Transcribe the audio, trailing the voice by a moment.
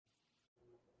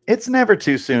It's never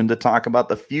too soon to talk about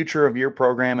the future of your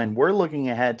program, and we're looking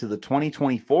ahead to the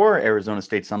 2024 Arizona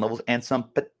State Sun Devils and some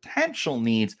potential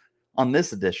needs on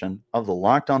this edition of the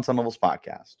Locked On Sun Devils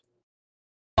podcast.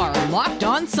 Are Locked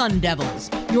On Sun Devils,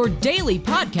 your daily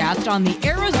podcast on the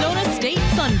Arizona State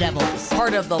Sun Devils,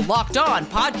 part of the Locked On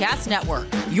Podcast Network,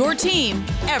 your team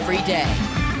every day.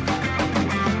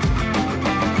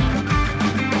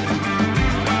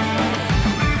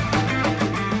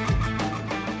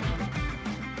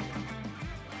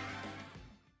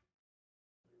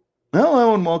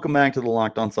 Hello and welcome back to the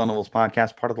Locked On Sun Devils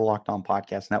podcast, part of the Locked On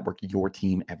Podcast Network, your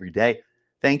team every day.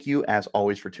 Thank you, as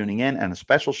always, for tuning in, and a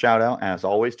special shout out, as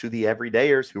always, to the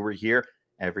everydayers who are here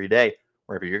every day.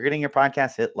 Wherever you're getting your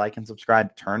podcast, hit like and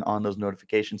subscribe, turn on those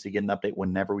notifications so you get an update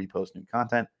whenever we post new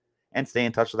content, and stay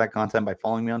in touch with that content by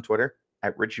following me on Twitter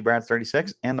at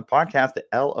RichieBrads36 and the podcast at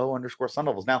LO_Sun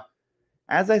Devils. Now,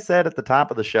 as I said at the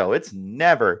top of the show, it's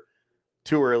never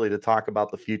too early to talk about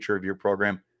the future of your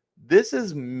program. This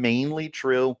is mainly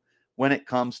true when it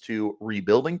comes to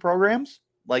rebuilding programs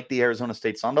like the Arizona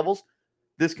State Sun Devils.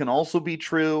 This can also be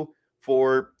true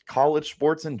for college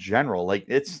sports in general. Like,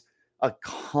 it's a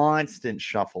constant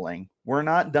shuffling. We're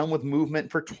not done with movement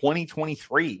for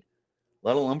 2023,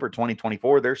 let alone for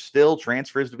 2024. There's still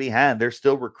transfers to be had. There's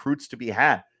still recruits to be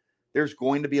had. There's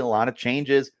going to be a lot of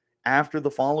changes after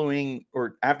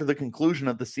the conclusion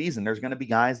of the season. There's going to be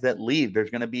guys that leave.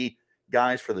 There's going to be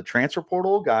guys for the transfer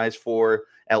portal, guys for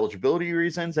eligibility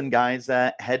reasons, and guys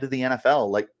that head to the NFL.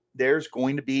 Like, there's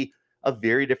going to be a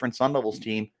very different Sun Devils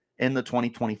team in the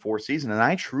 2024 season. And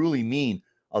I truly mean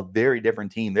a very different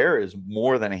team. There is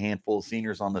more than a handful of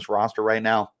seniors on this roster right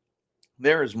now.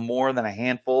 There is more than a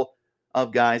handful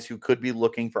of guys who could be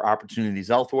looking for opportunities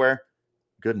elsewhere.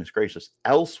 Goodness gracious,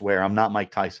 elsewhere. I'm not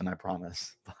Mike Tyson, I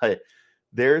promise. But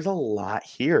there's a lot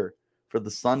here for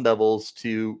the Sun Devils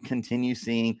to continue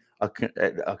seeing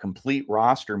a complete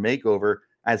roster makeover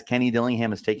as Kenny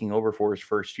Dillingham is taking over for his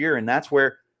first year. And that's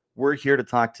where we're here to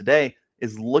talk today,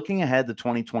 is looking ahead to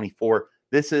 2024.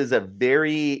 This is a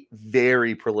very,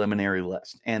 very preliminary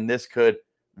list, and this could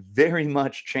very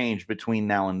much change between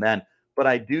now and then. But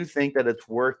I do think that it's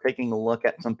worth taking a look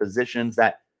at some positions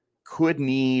that could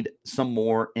need some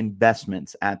more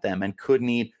investments at them and could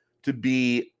need to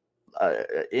be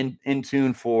in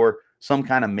tune for some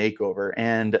kind of makeover.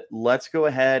 And let's go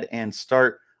ahead and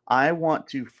start. I want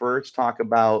to first talk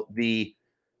about the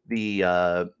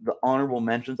honorable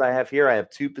mentions I have here. I have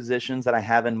two positions that I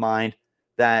have in mind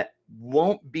that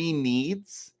won't be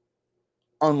needs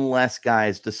unless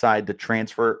guys decide to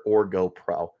transfer or go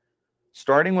pro.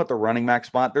 Starting with the running back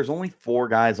spot, there's only 4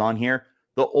 guys on here.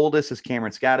 The oldest is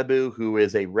Cameron Scadaboo, who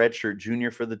is a redshirt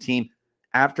junior for the team.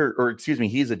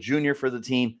 He's a junior for the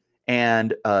team.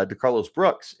 And DeCarlos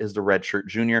Brooks is the redshirt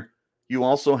junior. You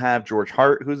also have George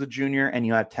Hart, who's a junior, and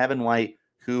you have Tevin White,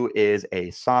 who is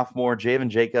a sophomore. Javen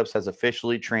Jacobs has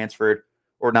officially translated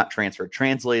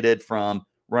from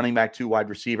running back to wide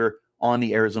receiver on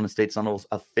the Arizona State Sun Devils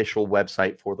official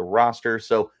website for the roster.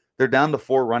 So they're down to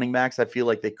 4 running backs. I feel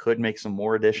like they could make some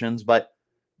more additions, but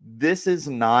this is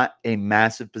not a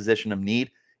massive position of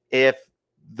need if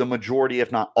the majority,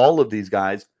 if not all of these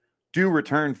guys, do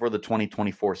return for the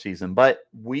 2024 season. But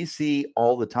we see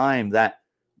all the time that,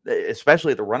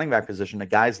 especially at the running back position, the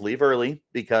guys leave early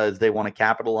because they want to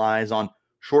capitalize on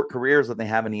short careers that they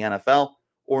have in the NFL,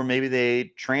 or maybe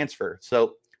they transfer.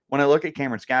 So when I look at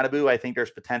Cameron Scadaboo, I think there's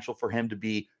potential for him to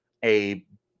be a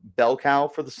bell cow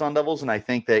for the Sun Devils. And I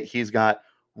think that he's got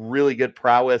really good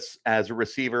prowess as a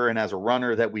receiver and as a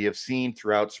runner that we have seen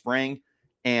throughout spring.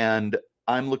 And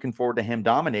I'm looking forward to him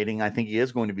dominating. I think he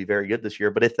is going to be very good this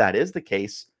year. But if that is the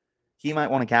case, he might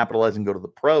want to capitalize and go to the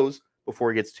pros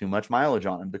before he gets too much mileage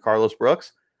on him. DeCarlos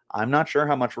Brooks, I'm not sure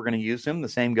how much we're going to use him. The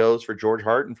same goes for George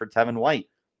Hart and for Tevin White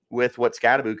with what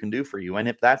Scadaboo can do for you. And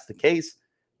if that's the case,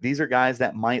 these are guys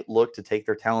that might look to take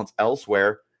their talents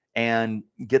elsewhere and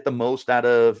get the most out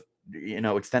of,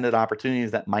 extended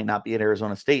opportunities that might not be at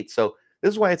Arizona State. So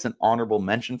this is why it's an honorable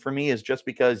mention for me, is just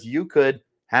because you could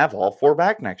have all 4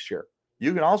 back next year.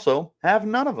 You can also have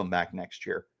none of them back next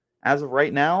year. As of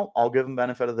right now, I'll give them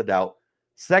benefit of the doubt.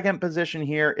 Second position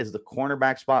here is the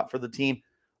cornerback spot for the team.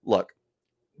 Look,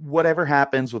 whatever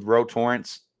happens with Ro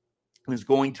Torrence is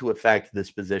going to affect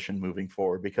this position moving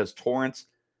forward, because Torrence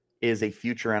is a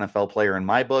future NFL player in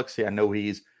my books. I know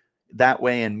he's that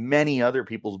way in many other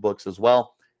people's books as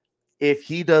well. If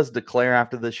he does declare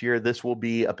after this year, this will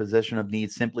be a position of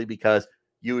need simply because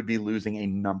you would be losing a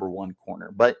number 1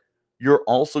 corner. But you're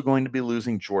also going to be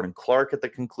losing Jordan Clark at the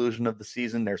conclusion of the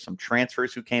season. There's some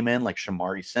transfers who came in, like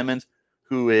Shamari Simmons,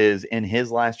 who is in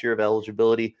his last year of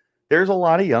eligibility. there's a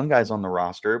lot of young guys on the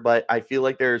roster, but I feel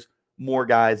like there's more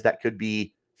guys that could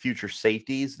be future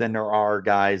safeties than there are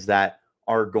guys that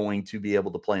are going to be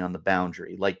able to play on the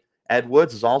boundary. Like Ed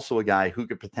Woods is also a guy who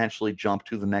could potentially jump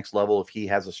to the next level if he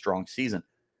has a strong season.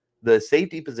 The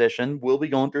safety position will be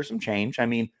going through some change. I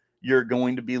mean, you're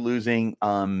going to be losing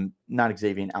not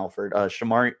Xavier Alford,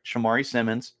 Shamari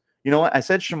Simmons. You know what? I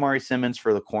said Shamari Simmons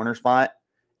for the corner spot,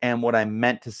 and what I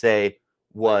meant to say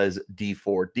was D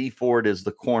Ford. D Ford is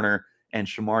the corner, and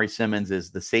Shamari Simmons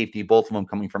is the safety, both of them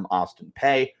coming from Austin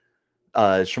Peay.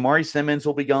 Shamari Simmons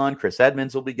will be gone. Chris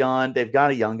Edmonds will be gone. They've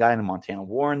got a young guy in Montana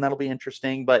Warren. That'll be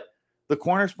interesting. But the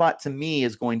corner spot to me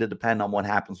is going to depend on what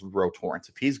happens with Ro Torrence.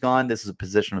 If he's gone, this is a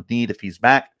position of need. If he's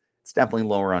back, it's definitely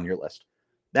lower on your list.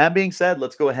 That being said,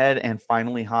 let's go ahead and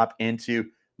finally hop into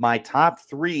my top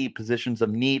 3 positions of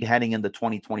need heading into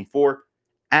 2024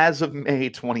 as of May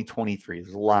 2023.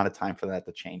 There's a lot of time for that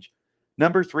to change.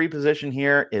 Number 3 position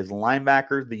here is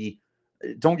linebacker.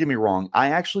 Don't get me wrong, I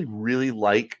actually really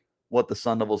like what the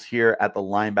Sun Devils here at the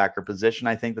linebacker position.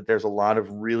 I think that there's a lot of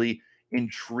really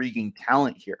intriguing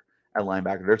talent here at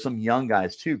linebacker. There's some young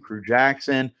guys too. Crew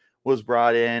Jackson was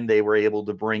brought in. They were able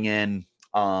to bring in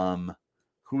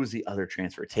who was the other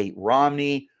transfer? Tate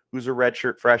Romney, who's a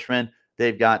redshirt freshman.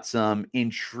 They've got some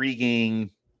intriguing,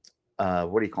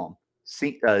 what do you call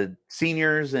them?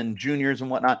 Seniors and juniors and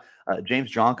whatnot.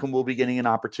 James Johnson will be getting an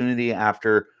opportunity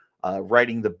after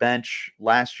riding the bench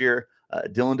last year.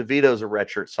 Dylan DeVito is a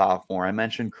redshirt sophomore. I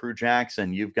mentioned Crew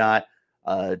Jackson. You've got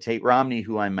Tate Romney,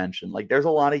 who I mentioned. Like, there's a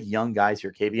lot of young guys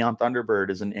here. Kavion Thunderbird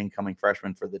is an incoming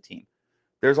freshman for the team.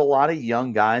 There's a lot of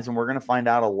young guys, and we're going to find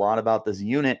out a lot about this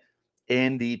unit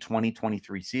in the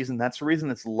 2023 season. That's the reason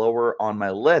it's lower on my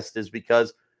list, is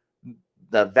because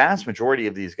the vast majority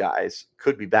of these guys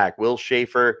could be back. Will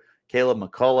Schaefer, Caleb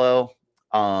McCullough,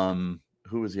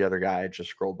 who was the other guy I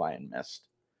just scrolled by and missed?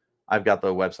 I've got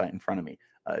the website in front of me.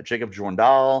 Jacob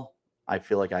Jorndal, I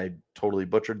feel like I totally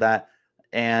butchered that.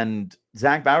 And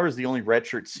Zach Bauer is the only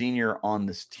redshirt senior on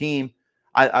this team.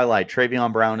 I lied.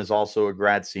 Travion Brown is also a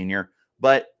grad senior.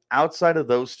 But outside of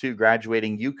those two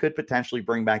graduating, you could potentially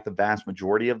bring back the vast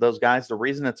majority of those guys. The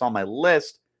reason it's on my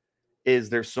list is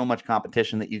there's so much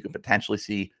competition that you could potentially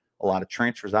see a lot of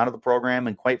transfers out of the program.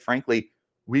 And quite frankly,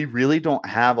 we really don't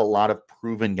have a lot of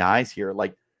proven guys here.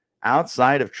 Like,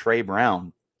 outside of Trey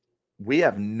Brown, we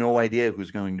have no idea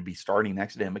who's going to be starting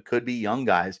next to him. It could be young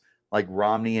guys like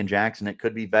Romney and Jackson. It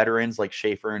could be veterans like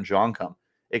Schaefer and Joncum.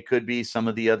 It could be some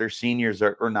of the other seniors,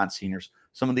 or not seniors,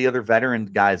 some of the other veteran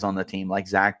guys on the team like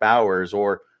Zach Bowers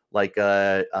or like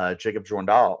Jacob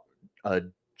Jorndal.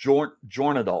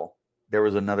 Jornadal. There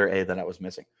was another A that I was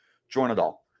missing.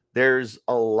 Jornadal. There's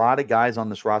a lot of guys on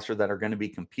this roster that are going to be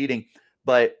competing,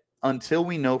 but until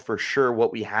we know for sure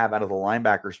what we have out of the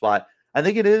linebacker spot, I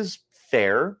think it is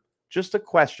fair just to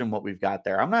question what we've got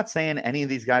there. I'm not saying any of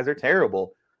these guys are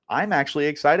terrible. I'm actually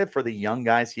excited for the young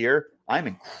guys here. I'm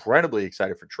incredibly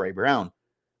excited for Trey Brown.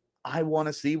 I want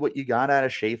to see what you got out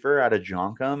of Schaefer, out of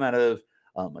Joncum, out of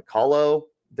McCullough.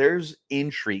 There's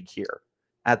intrigue here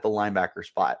at the linebacker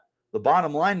spot. The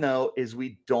bottom line, though, is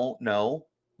we don't know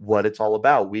what it's all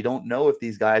about. We don't know if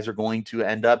these guys are going to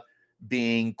end up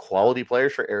being quality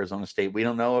players for Arizona State. We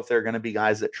don't know if they're going to be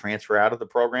guys that transfer out of the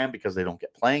program because they don't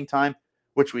get playing time,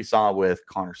 which we saw with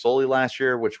Connor Soley last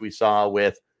year, which we saw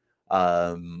with,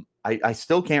 I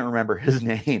still can't remember his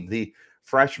name, the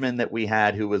freshman that we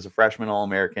had who was a freshman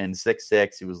All-American,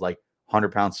 6'6". He was like 100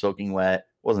 pounds soaking wet.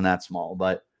 Wasn't that small,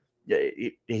 but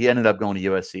he ended up going to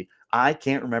USC. I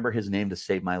can't remember his name to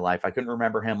save my life. I couldn't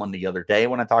remember him on the other day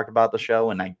when I talked about the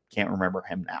show, and I can't remember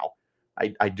him now.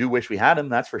 I do wish we had him,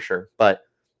 that's for sure, but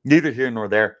neither here nor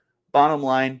there. Bottom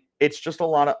line, it's just a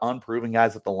lot of unproven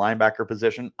guys at the linebacker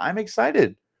position. I'm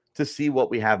excited to see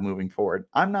what we have moving forward.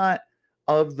 I'm not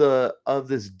of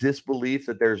this disbelief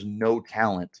that there's no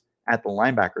talent at the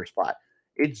linebacker spot.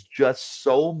 It's just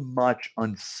so much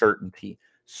uncertainty,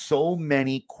 so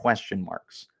many question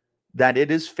marks, that it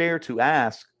is fair to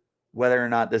ask whether or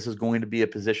not this is going to be a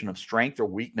position of strength or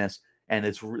weakness. And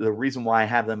it's the reason why I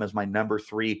have them as my number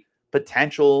 3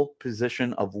 potential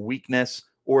position of weakness,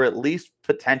 or at least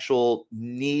potential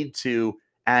need to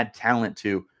add talent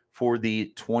to for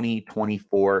the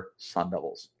 2024 Sun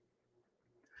Devils.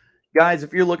 Guys,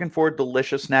 if you're looking for a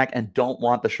delicious snack and don't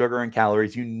want the sugar and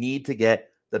calories, you need to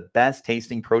get the best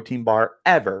tasting protein bar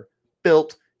ever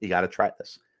built. You got to try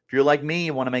this. If you're like me,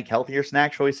 you want to make healthier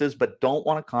snack choices, but don't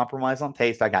want to compromise on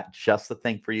taste, I got just the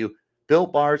thing for you.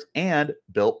 Built Bars and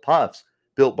Built Puffs.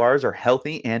 Built Bars are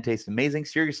healthy and taste amazing.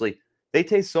 Seriously, they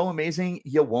taste so amazing,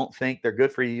 you won't think they're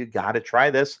good for you. You got to try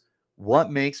this. What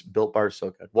makes Built Bars so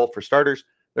good? Well, for starters,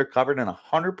 They're covered in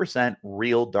 100%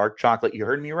 real dark chocolate. You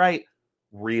heard me right.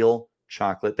 Real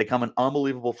chocolate. They come in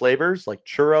unbelievable flavors like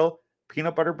churro,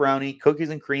 peanut butter brownie, cookies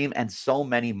and cream, and so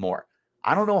many more.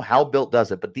 I don't know how Built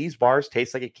does it, but these bars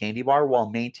taste like a candy bar while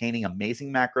maintaining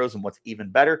amazing macros. And what's even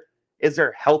better is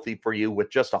they're healthy for you with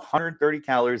just 130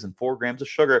 calories and 4 grams of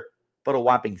sugar, but a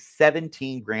whopping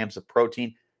 17 grams of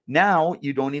protein. Now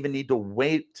you don't even need to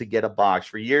wait to get a box.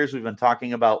 For years, we've been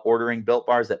talking about ordering Built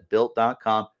bars at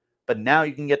Built.com, but now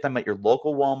you can get them at your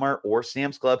local Walmart or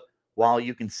Sam's Club, while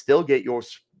you can still get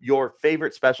your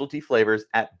favorite specialty flavors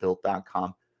at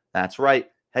Built.com. That's right.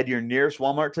 Head to your nearest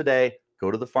Walmart today, go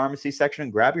to the pharmacy section,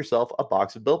 and grab yourself a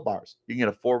box of Built bars. You can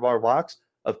get a 4-bar box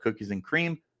of cookies and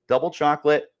cream, double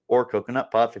chocolate, or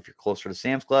coconut puff if you're closer to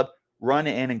Sam's Club. Run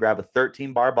in and grab a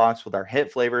 13-bar box with our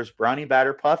hit flavors, brownie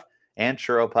batter puff and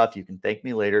churro puff. You can thank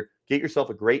me later. Get yourself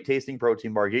a great tasting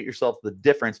protein bar. Get yourself the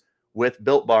difference with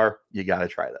Built Bar. You got to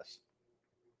try this.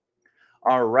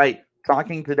 All right.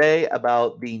 Talking today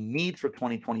about the needs for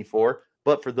 2024.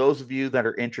 But for those of you that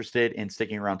are interested in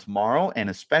sticking around tomorrow, and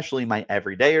especially my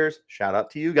everydayers, shout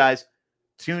out to you guys.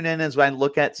 Tune in as I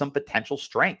look at some potential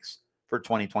strengths for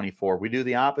 2024. We do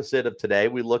the opposite of today.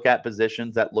 We look at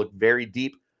positions that look very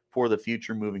deep for the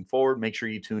future moving forward. Make sure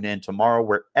you tune in tomorrow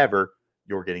wherever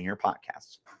you're getting your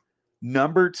podcasts.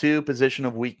 Number 2 position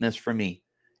of weakness for me,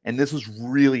 and this was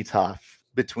really tough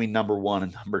between number 1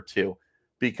 and number 2,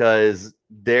 because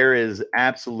there is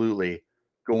absolutely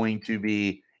going to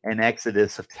be an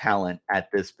exodus of talent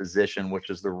at this position, which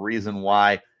is the reason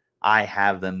why I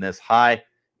have them this high.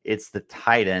 It's the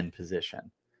tight end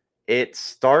position. It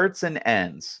starts and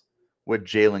ends with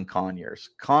Jalen Conyers.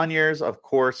 Conyers, of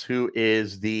course, who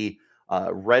is the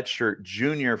redshirt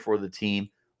junior for the team,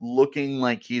 looking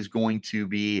like he's going to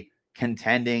be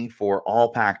contending for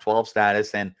all Pac-12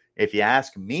 status. And if you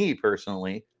ask me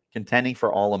personally, contending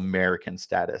for all-American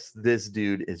status. This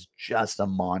dude is just a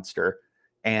monster,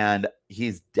 and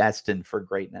he's destined for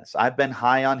greatness. I've been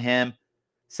high on him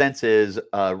since his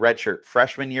redshirt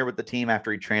freshman year with the team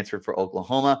after he transferred for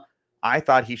Oklahoma. I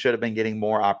thought he should have been getting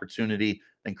more opportunity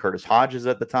than Curtis Hodges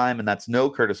at the time, and that's no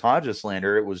Curtis Hodges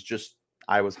slander. It was just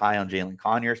I was high on Jalen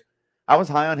Conyers. I was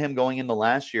high on him going into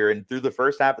last year, and through the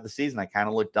first half of the season, I kind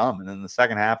of looked dumb. And then the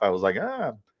second half, I was like,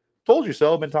 told you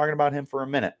so. I've been talking about him for a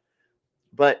minute.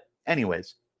 But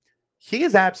anyways, he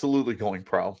is absolutely going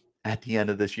pro at the end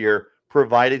of this year,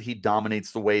 provided he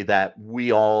dominates the way that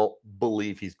we all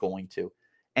believe he's going to.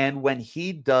 And when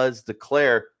he does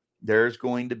declare, there's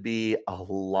going to be a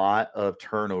lot of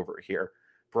turnover here.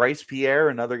 Bryce Pierre,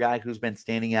 another guy who's been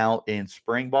standing out in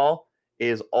spring ball,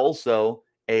 is also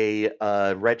a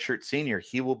redshirt senior.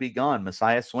 He will be gone.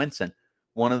 Messiah Swinson,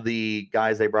 one of the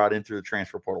guys they brought in through the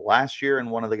transfer portal last year, and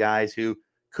one of the guys who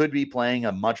could be playing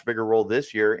a much bigger role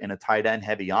this year in a tight end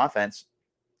heavy offense,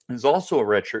 is also a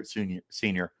redshirt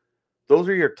senior. Those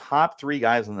are your top 3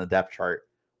 guys on the depth chart,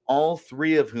 all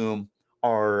 3 of whom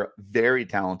are very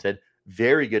talented,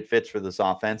 very good fits for this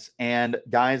offense, and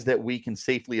guys that we can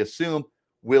safely assume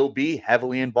will be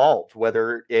heavily involved,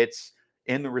 whether it's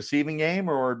in the receiving game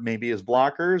or maybe as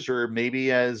blockers or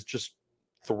maybe as just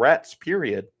threats,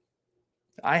 period.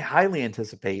 I highly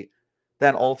anticipate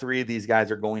that all 3 of these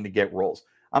guys are going to get roles.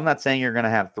 I'm not saying you're going to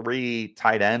have 3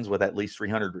 tight ends with at least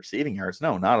 300 receiving yards.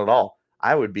 No, not at all.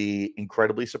 I would be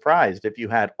incredibly surprised if you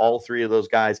had all 3 of those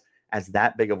guys as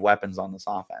that big of weapons on this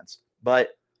offense. But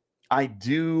I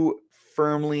do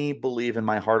firmly believe in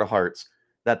my heart of hearts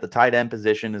that the tight end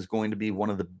position is going to be one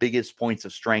of the biggest points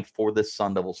of strength for this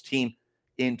Sun Devils team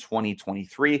in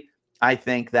 2023. I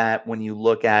think that when you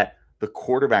look at the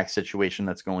quarterback situation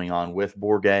that's going on with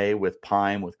Bourguet, with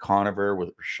Pine, with Conover,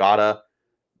 with Rashada,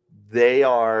 they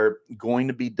are going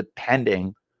to be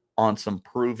depending on some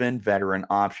proven veteran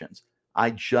options.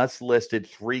 I just listed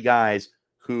 3 guys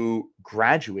who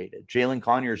graduated. Jalen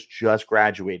Conyers just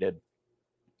graduated.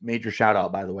 Major shout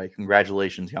out, by the way.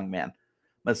 Congratulations, young man.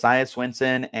 Messiah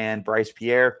Swinson and Bryce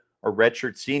Pierre are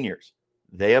redshirt seniors.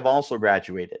 They have also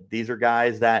graduated. These are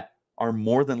guys that are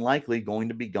more than likely going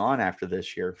to be gone after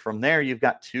this year. From there, you've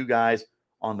got 2 guys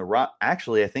on the roster.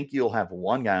 Actually, I think you'll have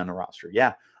 1 guy on the roster.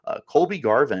 Yeah. Colby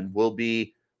Garvin will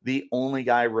be the only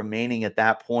guy remaining at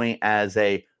that point as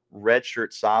a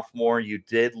redshirt sophomore. You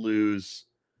did lose.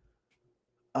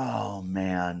 Oh,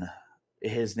 man.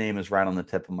 His name is right on the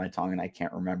tip of my tongue, and I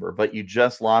can't remember. But you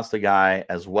just lost a guy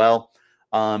as well.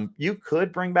 You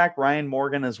could bring back Ryan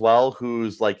Morgan as well,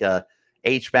 who's like a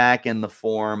H-back in the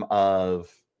form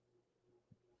of,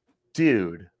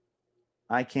 dude,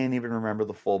 I can't even remember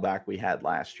the fullback we had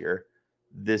last year.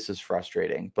 This is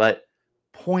frustrating. But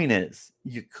point is,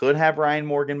 you could have Ryan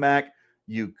Morgan back.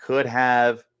 You could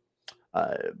have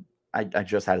I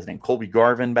just had his name, Colby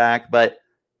Garvin back, but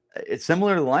it's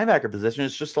similar to the linebacker position.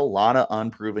 It's just a lot of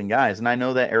unproven guys. And I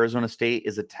know that Arizona State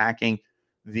is attacking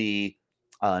the,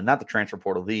 not the transfer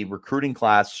portal, the recruiting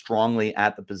class strongly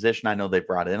at the position. I know they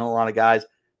brought in a lot of guys.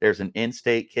 There's an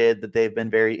in-state kid that they've been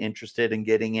very interested in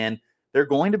getting in. They're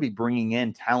going to be bringing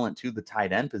in talent to the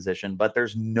tight end position, but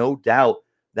there's no doubt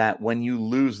that when you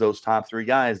lose those top three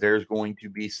guys, there's going to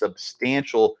be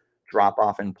substantial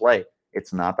drop-off in play.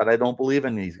 It's not that I don't believe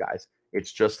in these guys.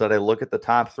 It's just that I look at the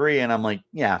top three and I'm like,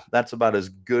 yeah, that's about as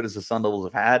good as the Sun Devils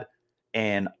have had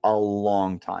in a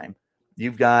long time.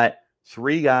 You've got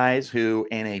three guys who,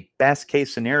 in a best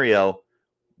case scenario,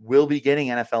 will be getting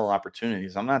NFL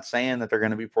opportunities. I'm not saying that they're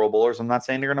going to be Pro Bowlers. I'm not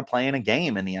saying they're going to play in a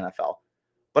game in the NFL.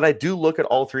 But I do look at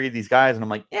all three of these guys and I'm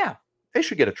like, yeah, they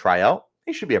should get a tryout.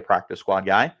 They should be a practice squad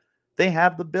guy. They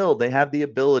have the build. They have the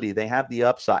ability. They have the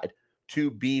upside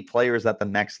to be players at the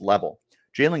next level.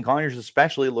 Jalen Conyers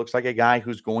especially looks like a guy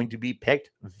who's going to be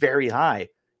picked very high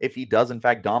if he does, in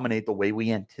fact, dominate the way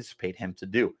we anticipate him to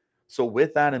do. So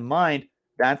with that in mind,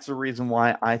 that's the reason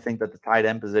why I think that the tight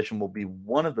end position will be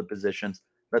one of the positions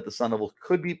that the Sun Devils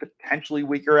could be potentially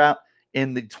weaker at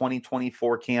in the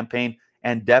 2024 campaign,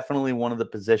 and definitely one of the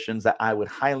positions that I would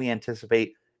highly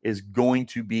anticipate is going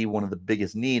to be one of the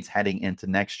biggest needs heading into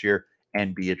next year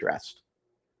and be addressed.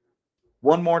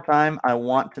 One more time, I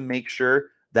want to make sure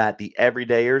that the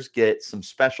everydayers get some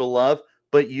special love,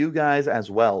 but you guys as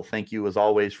well. Thank you as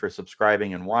always for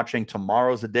subscribing and watching.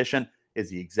 Tomorrow's edition is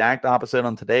the exact opposite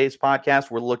on today's podcast.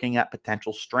 We're looking at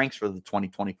potential strengths for the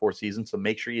 2024 season, so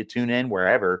make sure you tune in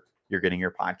wherever you're getting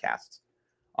your podcasts.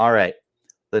 All right,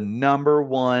 the number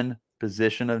one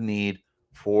position of need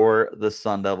for the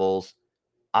Sun Devils,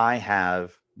 I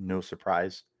have no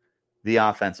surprise, the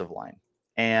offensive line.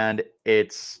 And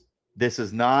this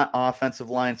is not offensive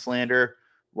line slander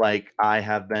like I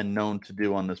have been known to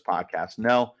do on this podcast.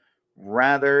 No,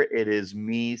 rather it is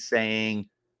me saying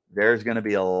there's going to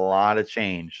be a lot of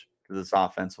change to this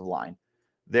offensive line.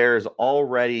 There's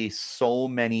already so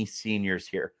many seniors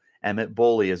here. Emmett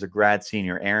Boley is a grad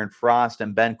senior. Aaron Frost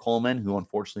and Ben Coleman, who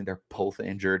unfortunately they're both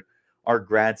injured, are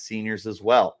grad seniors as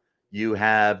well. You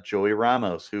have Joey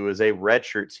Ramos, who is a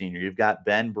redshirt senior. You've got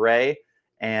Ben Bray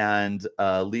and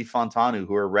Lee Fontanu,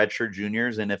 who are redshirt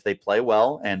juniors. And if they play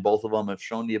well, and both of them have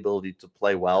shown the ability to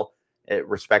play well,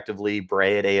 respectively,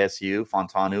 Bray at ASU,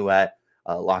 Fontanu at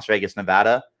Las Vegas,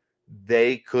 Nevada,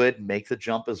 they could make the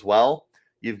jump as well.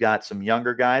 You've got some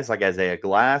younger guys like Isaiah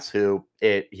Glass, who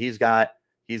he's got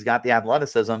the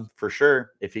athleticism for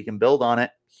sure. If he can build on it,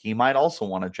 he might also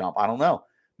want to jump. I don't know.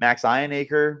 Max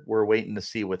Ionacre, we're waiting to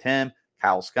see with him.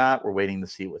 Kyle Scott, we're waiting to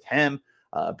see with him.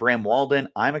 Bram Walden,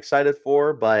 I'm excited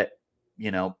for, but,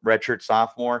 redshirt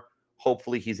sophomore,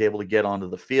 hopefully he's able to get onto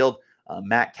the field.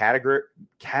 Matt Catergaris,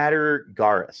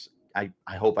 I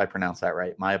hope I pronounced that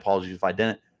right. My apologies if I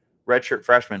didn't. Redshirt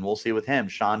freshman, we'll see with him.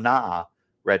 Sean Naa,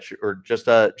 redshirt, or just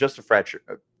a freshman.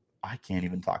 I can't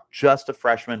even talk. Just a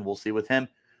freshman, we'll see with him.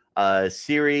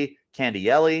 Siri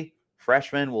Candielli,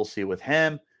 freshman, we'll see with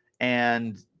him.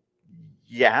 And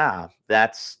yeah,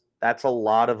 that's a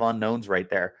lot of unknowns right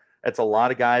there. That's a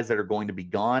lot of guys that are going to be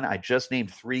gone. I just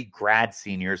named 3 grad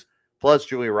seniors, plus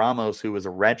Joey Ramos, who is a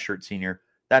redshirt senior.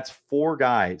 That's 4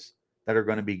 guys that are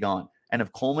going to be gone. And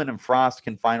if Coleman and Frost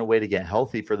can find a way to get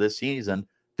healthy for this season,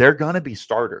 they're going to be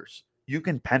starters. You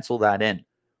can pencil that in.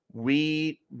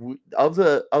 Of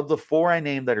the 4 I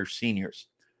named that are seniors,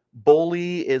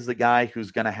 Boley is the guy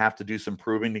who's going to have to do some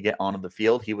proving to get onto the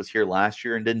field. He was here last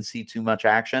year and didn't see too much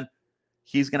action.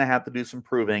 He's going to have to do some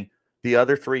proving. The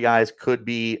other 3 guys could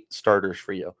be starters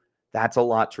for you. That's a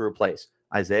lot to replace.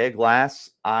 Isaiah Glass,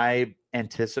 I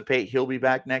anticipate he'll be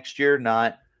back next year,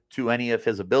 not to any of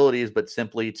his abilities, but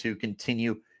simply to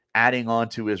continue adding on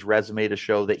to his resume to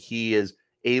show that he is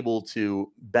able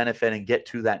to benefit and get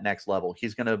to that next level.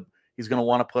 He's going to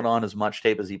want to put on as much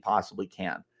tape as he possibly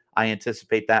can. I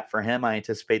anticipate that for him. I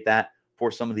anticipate that for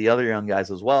some of the other young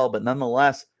guys as well. But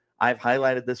nonetheless, I've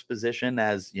highlighted this position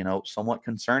as, somewhat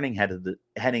concerning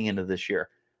heading into this year.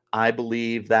 I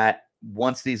believe that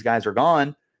once these guys are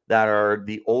gone, that are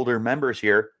the older members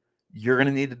here, you're going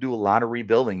to need to do a lot of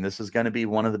rebuilding. This is going to be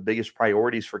one of the biggest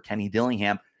priorities for Kenny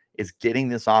Dillingham, is getting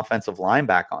this offensive line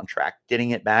back on track,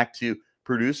 getting it back to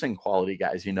producing quality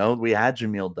guys. We had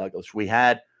Jamil Douglas. We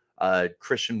had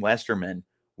Christian Westerman.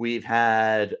 We've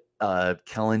had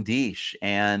Kellen Deesh.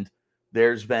 And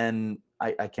there's been,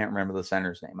 I can't remember the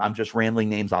center's name. I'm just rambling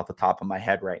names off the top of my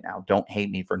head right now. Don't hate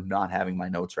me for not having my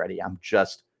notes ready. I'm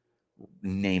just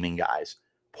naming guys.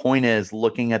 Point is,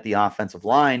 looking at the offensive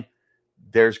line,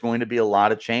 there's going to be a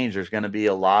lot of change. There's going to be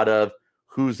a lot of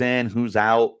who's in, who's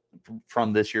out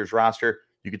from this year's roster.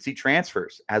 You could see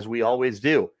transfers, as we always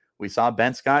do. We saw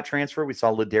Ben Scott transfer. We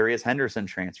saw Ladarius Henderson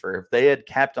transfer. If they had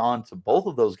kept on to both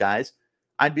of those guys,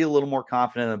 I'd be a little more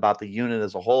confident about the unit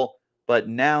as a whole. But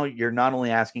now you're not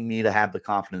only asking me to have the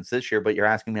confidence this year, but you're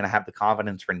asking me to have the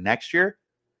confidence for next year.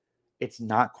 It's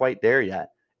not quite there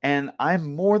yet. And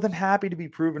I'm more than happy to be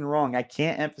proven wrong. I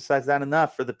can't emphasize that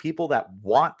enough for the people that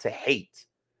want to hate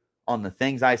on the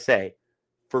things I say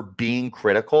for being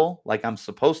critical, like I'm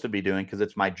supposed to be doing, because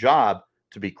it's my job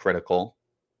to be critical.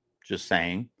 Just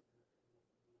saying.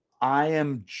 I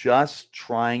am just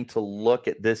trying to look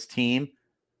at this team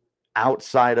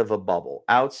outside of a bubble,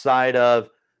 outside of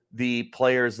the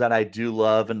players that I do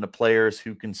love and the players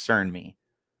who concern me.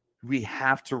 We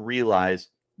have to realize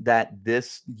that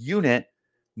this unit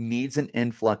needs an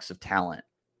influx of talent.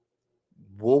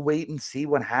 We'll wait and see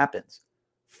what happens.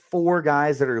 4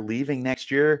 guys that are leaving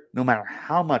next year, no matter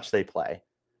how much they play,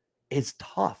 is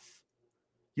tough.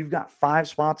 You've got 5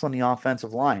 spots on the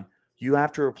offensive line. You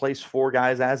have to replace 4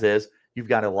 guys as is. You've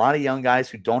got a lot of young guys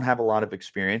who don't have a lot of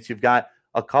experience. You've got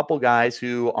a couple guys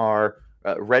who are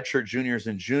redshirt juniors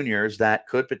and juniors that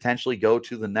could potentially go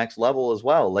to the next level as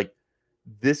well. Like,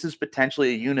 this is potentially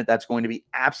a unit that's going to be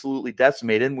absolutely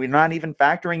decimated. And we're not even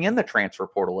factoring in the transfer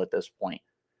portal at this point.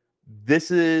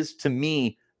 This is, to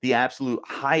me, the absolute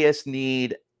highest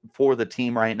need for the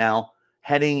team right now,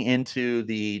 heading into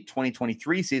the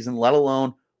 2023 season, let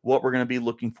alone what we're going to be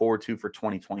looking forward to for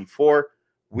 2024.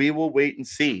 We will wait and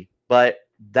see. But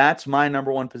that's my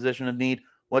number one position of need.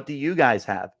 What do you guys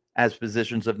have as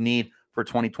positions of need for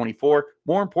 2024?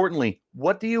 More importantly,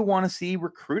 what do you want to see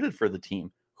recruited for the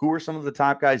team? Who are some of the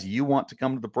top guys you want to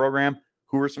come to the program?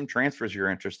 Who are some transfers you're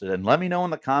interested in? Let me know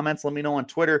in the comments. Let me know on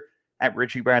Twitter at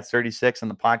RichieBrats36 and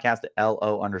the podcast at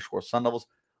LO_Sun Devils.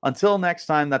 Until next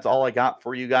time, that's all I got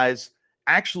for you guys.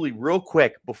 Actually, real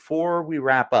quick, before we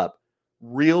wrap up,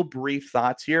 real brief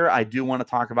thoughts here. I do want to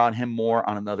talk about him more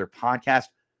on another podcast.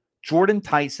 Jordan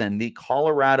Tyson, the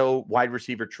Colorado wide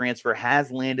receiver transfer, has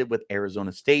landed with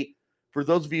Arizona State. For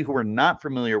those of you who are not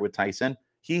familiar with Tyson,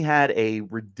 he had a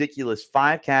ridiculous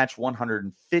 5-catch,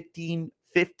 115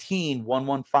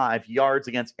 yards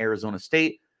against Arizona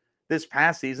State. This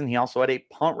past season, he also had a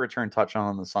punt return touchdown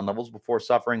on the Sun Devils before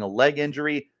suffering a leg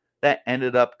injury that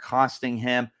ended up costing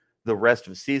him the rest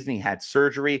of the season. He had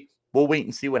surgery. We'll wait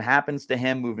and see what happens to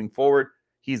him moving forward.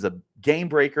 He's a game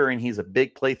breaker, and he's a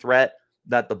big play threat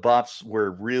that the Buffs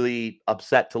were really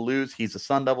upset to lose. He's a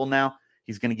Sun Devil now.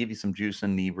 He's going to give you some juice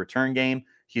in the return game.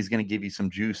 He's going to give you some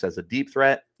juice as a deep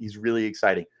threat. He's really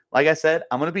exciting. Like I said,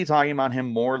 I'm going to be talking about him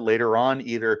more later on,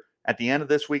 either at the end of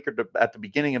this week or at the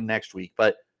beginning of next week.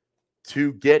 But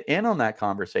to get in on that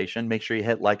conversation, make sure you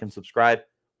hit like and subscribe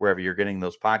wherever you're getting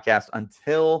those podcasts.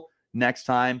 Until next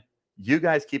time, you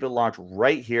guys keep it locked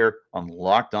right here on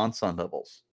Locked On Sun Devils.